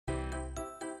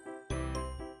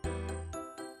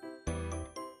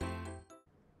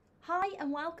Hi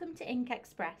and welcome to Ink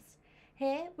Express.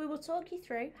 Here we will talk you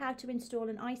through how to install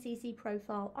an ICC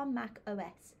profile on Mac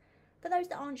OS. For those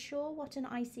that aren't sure what an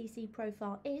ICC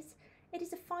profile is, it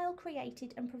is a file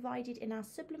created and provided in our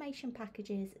sublimation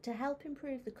packages to help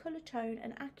improve the colour tone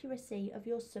and accuracy of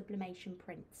your sublimation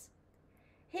prints.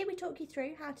 Here we talk you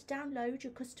through how to download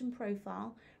your custom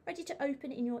profile ready to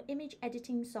open in your image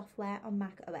editing software on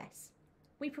Mac OS.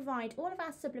 We provide all of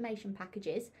our sublimation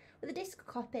packages with a disk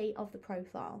copy of the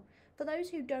profile. For those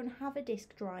who don't have a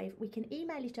disk drive, we can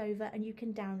email it over and you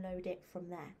can download it from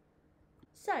there.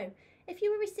 So, if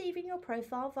you are receiving your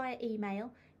profile via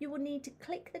email, you will need to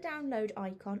click the download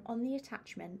icon on the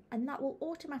attachment and that will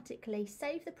automatically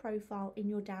save the profile in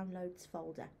your downloads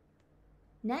folder.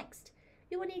 Next,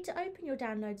 you will need to open your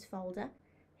downloads folder.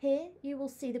 Here you will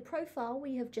see the profile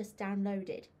we have just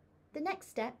downloaded. The next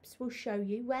steps will show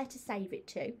you where to save it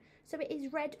to, so it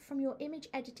is read from your image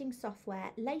editing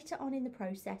software later on in the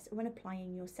process when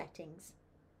applying your settings.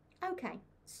 Okay,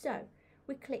 so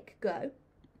we click Go,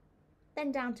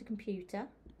 then down to Computer,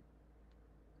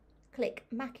 click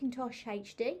Macintosh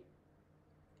HD,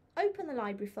 open the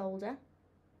library folder,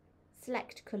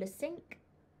 select Colour Sync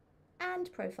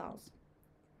and Profiles.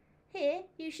 Here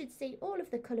you should see all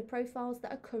of the colour profiles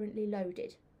that are currently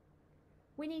loaded.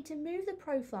 We need to move the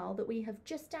profile that we have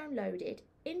just downloaded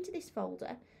into this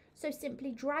folder, so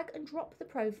simply drag and drop the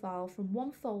profile from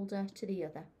one folder to the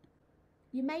other.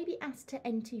 You may be asked to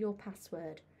enter your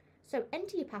password, so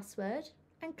enter your password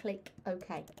and click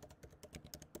OK.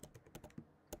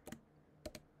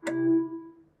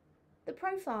 The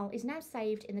profile is now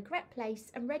saved in the correct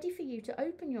place and ready for you to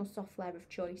open your software of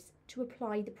choice to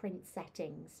apply the print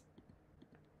settings.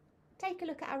 Take a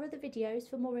look at our other videos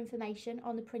for more information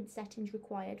on the print settings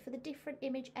required for the different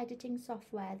image editing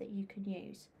software that you can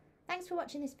use. Thanks for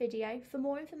watching this video. For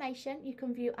more information, you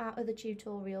can view our other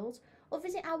tutorials or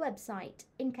visit our website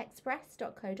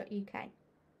inkexpress.co.uk.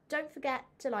 Don't forget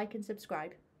to like and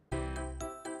subscribe.